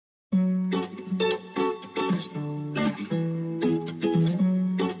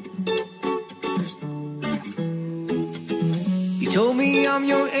told me I'm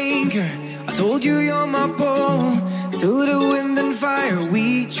your anchor, I told you you're my pole. Through the wind and fire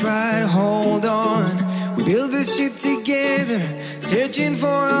we try to hold on. We built this ship together, searching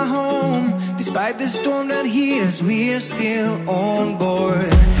for a home. Despite the storm that hit us, we're still on board.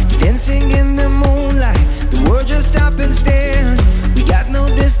 Dancing in the moonlight, the world just stopped and stares. We got no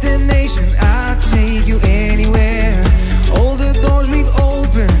destination, I'll take you anywhere. All the doors we've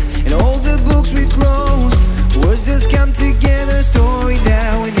opened and all the books we've closed, words just come together, story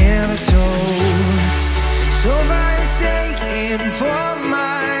that we never told. So far forsaken for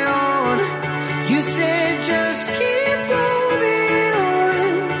my own, you said just keep holding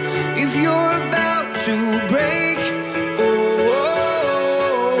on. If you're about to break,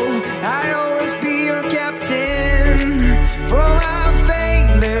 I'll always be your captain. From our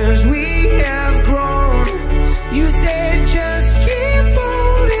failures we have grown. You said just keep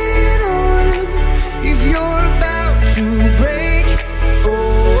holding on. If you're about to break,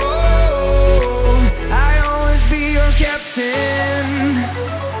 I'll always be your captain.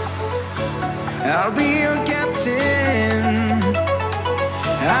 I'll be your captain.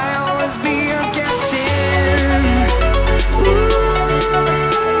 I'll always be your captain.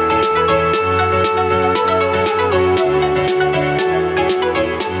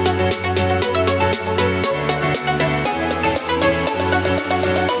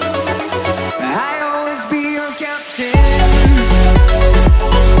 I'll always be your captain.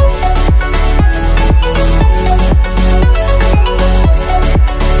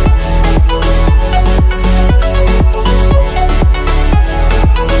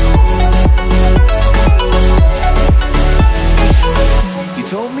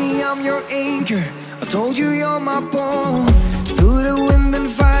 Told me I'm your anchor, I told you you're my pole. Through the wind and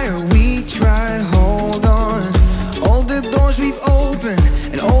fire we tried to hold on. All the doors we've opened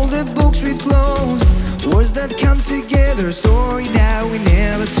and all the books we've closed, words that come together, a story that we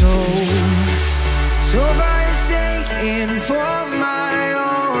never told. So far forsaken for my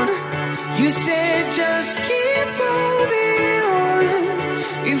own, you said just keep holding on.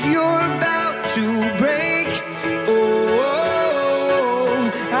 If you're